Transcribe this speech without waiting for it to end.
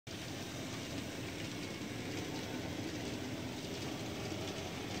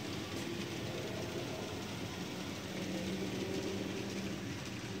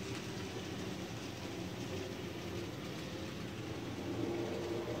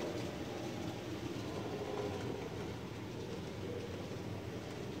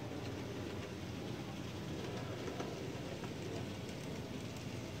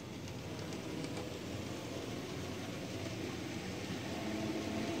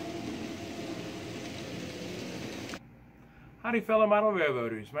Howdy fellow model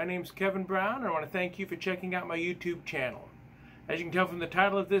railroaders, my name's Kevin Brown and I want to thank you for checking out my YouTube channel. As you can tell from the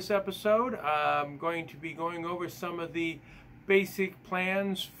title of this episode, I'm going to be going over some of the basic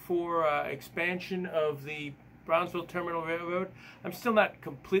plans for expansion of the Brownsville Terminal Railroad. I'm still not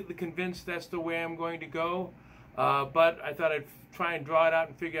completely convinced that's the way I'm going to go, but I thought I'd try and draw it out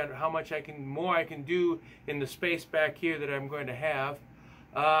and figure out how much more I can do in the space back here that I'm going to have.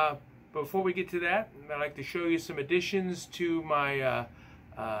 Before we get to that, I'd like to show you some additions to my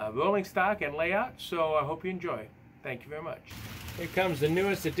rolling stock and layout, so I hope you enjoy. Thank you very much. Here comes the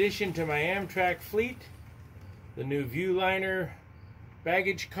newest addition to my Amtrak fleet, the new Viewliner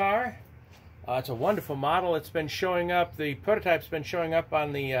baggage car. It's a wonderful model. It's been showing up, the prototype's been showing up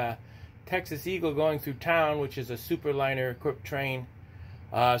on the Texas Eagle going through town, which is a Superliner equipped train.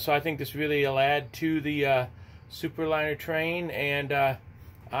 So I think this really will add to the Superliner train, and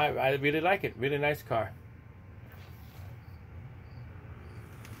I really like it. Really nice car.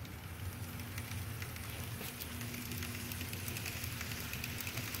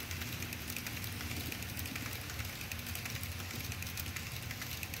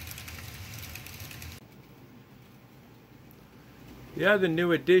 The other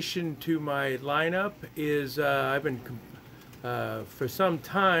new addition to my lineup is I've been for some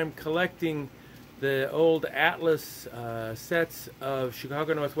time collecting the old Atlas sets of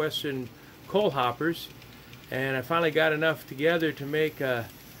Chicago Northwestern coal hoppers, and I finally got enough together to make a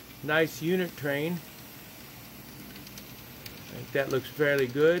nice unit train. I think that looks fairly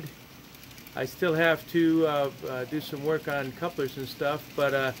good. I still have to do some work on couplers and stuff,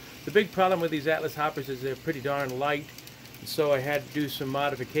 but the big problem with these Atlas hoppers is they're pretty darn light, and so I had to do some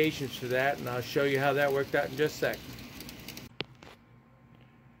modifications to that, and I'll show you how that worked out in just a sec.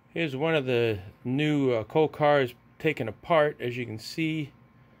 Here's one of the new coal cars taken apart. As you can see,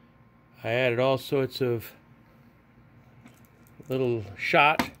 I added all sorts of little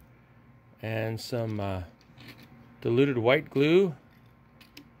shot and some diluted white glue.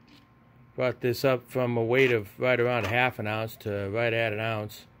 Brought this up from a weight of right around ½ an ounce to right at 1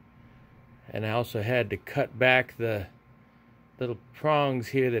 ounce. And I also had to cut back the little prongs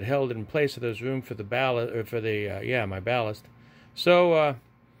here that held it in place so there's room for the ballast, or for the my ballast. So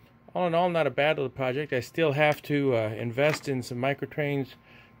all in all, not a bad little project. I still have to invest in some microtrains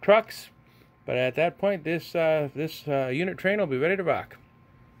trucks, but at that point, this unit train will be ready to rock.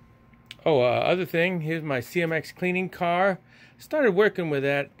 Oh, other thing, here's my CMX cleaning car. Started working with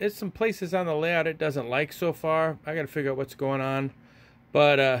that. There's some places on the layout it doesn't like so far. I got to figure out what's going on,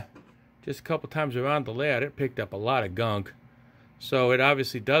 but just a couple times around the layout, it picked up a lot of gunk. So it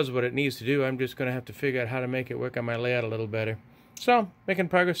obviously does what it needs to do. I'm just going to have to figure out how to make it work on my layout a little better. So, making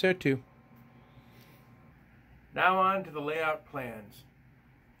progress there too. Now on to the layout plans.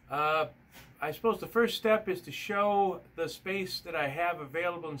 I suppose the first step is to show the space that I have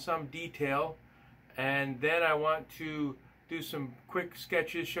available in some detail, and then I want to do some quick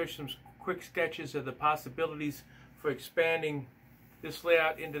sketches, show some quick sketches of the possibilities for expanding this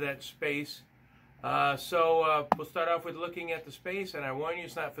layout into that space. So we'll start off with looking at the space, and I warn you,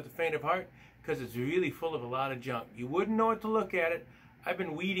 it's not for the faint of heart, because it's really full of a lot of junk. You wouldn't know what to look at it. I've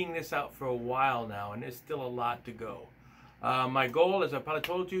been weeding this out for a while now, and there's still a lot to go. My goal, as I probably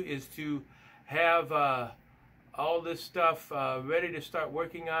told you, is to have all this stuff ready to start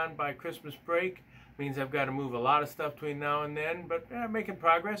working on by Christmas break. Means I've got to move a lot of stuff between now and then, but making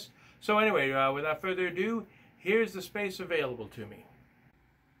progress. So anyway, without further ado, here's the space available to me.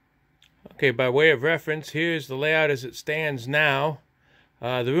 Okay, by way of reference, here's the layout as it stands now.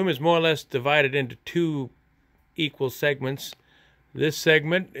 The room is more or less divided into 2 equal segments. This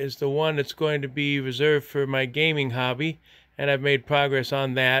segment is the one that's going to be reserved for my gaming hobby, and I've made progress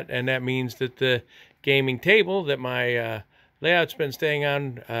on that, and that means that the gaming table that my layout's been staying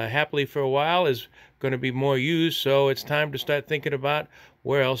on happily for a while is going to be more used, so it's time to start thinking about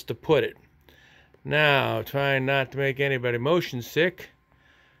where else to put it. Now, trying not to make anybody motion sick,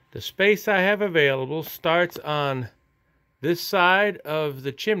 the space I have available starts on this side of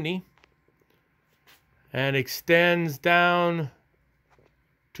the chimney and extends down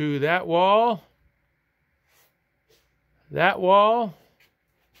to that wall,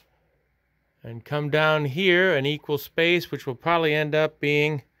 and come down here an equal space, which will probably end up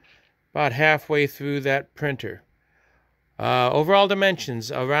being about halfway through that printer. Overall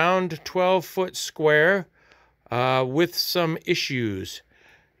dimensions, around 12 foot square, with some issues.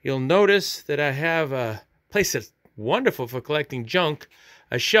 You'll notice that I have a place that's wonderful for collecting junk,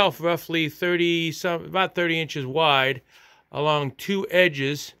 a shelf roughly about 30 inches wide along 2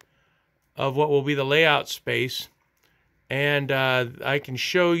 edges of what will be the layout space. And I can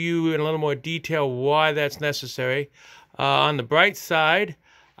show you in a little more detail why that's necessary. On the bright side,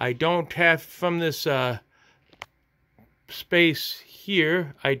 I don't have, from this space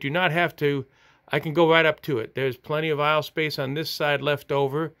here, I do not have to, I can go right up to it. There's plenty of aisle space on this side left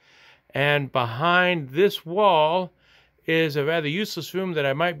over. And behind this wall is a rather useless room that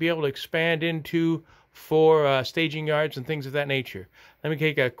I might be able to expand into for staging yards and things of that nature. Let me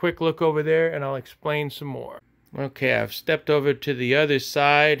take a quick look over there and I'll explain some more. Okay, I've stepped over to the other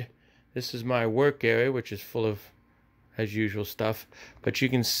side. This is my work area, which is full of, as usual, stuff. But you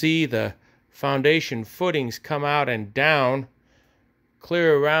can see the foundation footings come out and down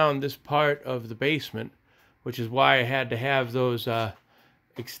clear around this part of the basement, which is why I had to have those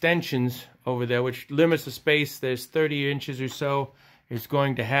extensions over there, which limits the space. There's 30 inches or so is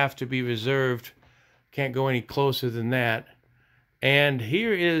going to have to be reserved. Can't go any closer than that. And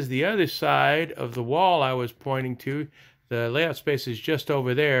here is the other side of the wall I was pointing to. The layout space is just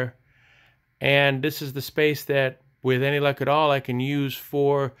over there. And this is the space that, with any luck at all, I can use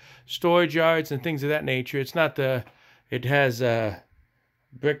for storage yards and things of that nature. It's not the, it has a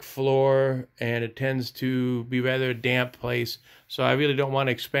brick floor and it tends to be rather a damp place. So I really don't want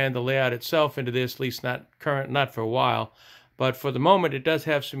to expand the layout itself into this, at least not for a while. But for the moment, it does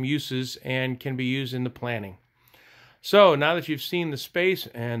have some uses and can be used in the planning. So now that you've seen the space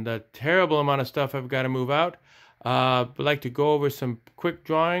and the terrible amount of stuff I've got to move out, I'd like to go over some quick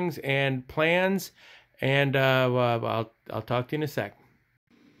drawings and plans, and I'll talk to you in a sec.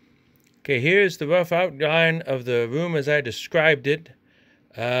 Okay, here's the rough outline of the room as I described it.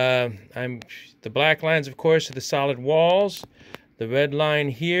 The black lines, of course, are the solid walls. The red line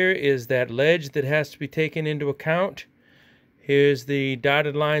here is that ledge that has to be taken into account. Here's the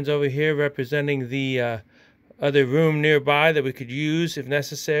dotted lines over here representing the other room nearby that we could use if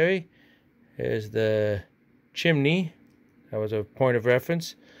necessary. There's the chimney. That was a point of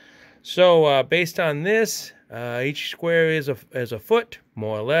reference. So based on this, each square is a foot,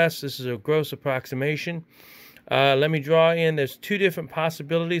 more or less. This is a gross approximation. Let me draw in. There's two different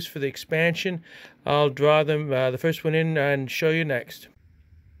possibilities for the expansion. I'll draw them, the first one in, and show you next.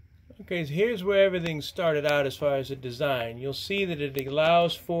 Okay, so here's where everything started out as far as the design. You'll see that it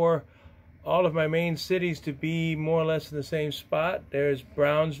allows for all of my main cities to be more or less in the same spot. There's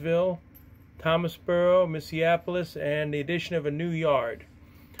Brownsville, Thomasboro, Minneapolis, and the addition of a new yard.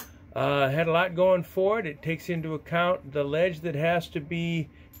 Had a lot going for it. It takes into account the ledge that has to be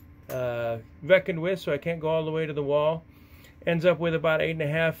reckoned with, so I can't go all the way to the wall. Ends up with about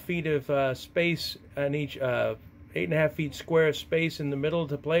 8.5 feet of space on each, 8.5 feet square of space in the middle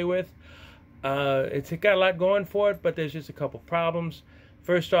to play with. It's got a lot going for it, but there's just a couple problems.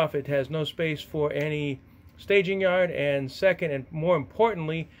 First off, it has no space for any staging yard, and second, and more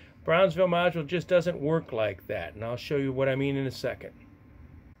importantly, Brownsville module just doesn't work like that, and I'll show you what I mean in a second.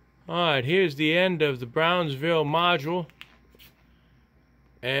 Alright, here's the end of the Brownsville module,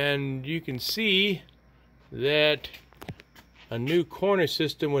 and you can see that a new corner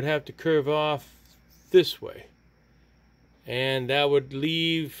system would have to curve off this way, and that would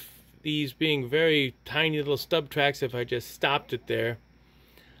leave these being very tiny little stub tracks if I just stopped it there.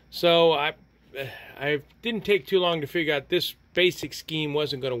 So I didn't take too long to figure out this basic scheme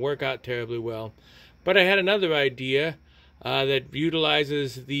wasn't going to work out terribly well. But I had another idea that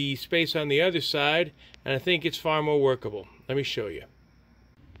utilizes the space on the other side, and I think it's far more workable. Let me show you.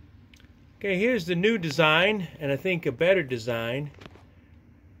 Okay, here's the new design, and I think a better design.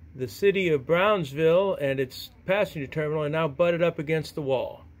 The city of Brownsville and its passenger terminal are now butted up against the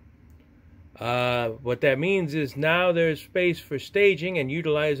wall. What that means is now there's space for staging and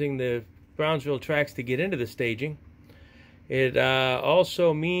utilizing the Brownsville tracks to get into the staging. It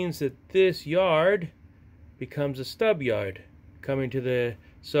also means that this yard becomes a stub yard coming to the,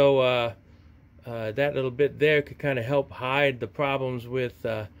 so that little bit there could kind of help hide the problems with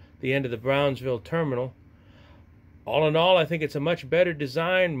the end of the Brownsville terminal. All in all, I think it's a much better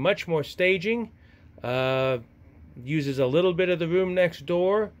design, much more staging, uses a little bit of the room next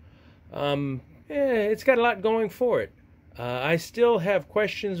door. It's got a lot going for it. I still have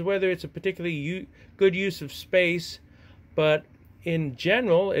questions whether it's a particularly good use of space, but in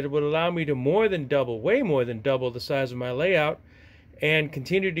general, it would allow me to more than double, way more than double the size of my layout and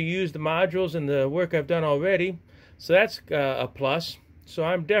continue to use the modules and the work I've done already. So that's a plus. So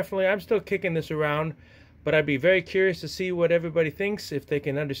I'm still kicking this around, but I'd be very curious to see what everybody thinks, if they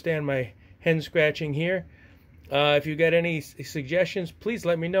can understand my hen scratching here. If you got any suggestions, please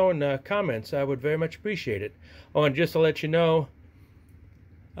let me know in the comments. I would very much appreciate it. Oh, and just to let you know,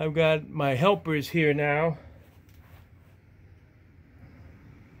 I've got my helpers here now.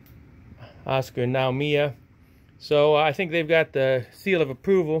 Oscar and now Mia. So I think they've got the seal of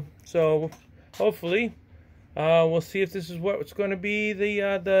approval. So hopefully we'll see if this is what's going to be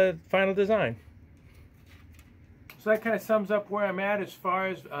the final design. So that kind of sums up where I'm at as far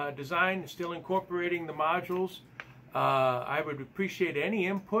as design, still incorporating the modules. I would appreciate any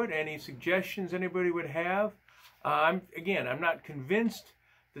input, any suggestions anybody would have. I'm not convinced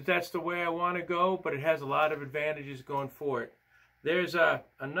that that's the way I want to go, but it has a lot of advantages going for it. There's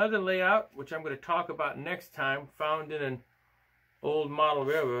another layout, which I'm going to talk about next time, found in an old model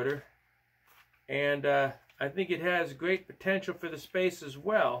railroader. And I think it has great potential for the space as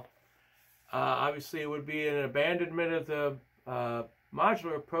well. Obviously, it would be an abandonment of the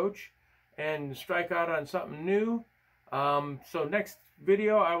modular approach and strike out on something new. So next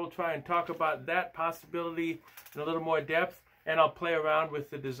video, I will try and talk about that possibility in a little more depth, and I'll play around with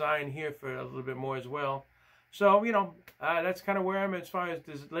the design here for a little bit more as well. So, you know, that's kind of where I'm as far as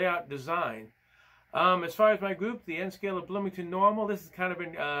this layout design. As far as my group, the N Scale of Bloomington Normal, this has kind of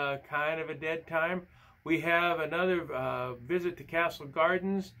been kind of a dead time. We have another visit to Castle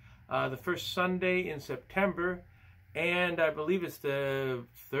Gardens the first Sunday in September, and I believe it's the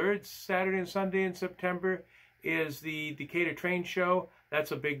third Saturday and Sunday in September is the Decatur Train Show.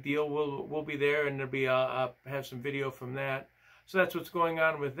 That's a big deal. We'll be there, and there'll be have some video from that. So that's what's going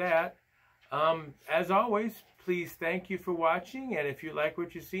on with that. As always, please thank you for watching, and if you like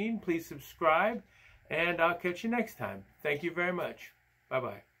what you've seen, please subscribe, and I'll catch you next time. Thank you very much.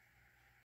 Bye-bye.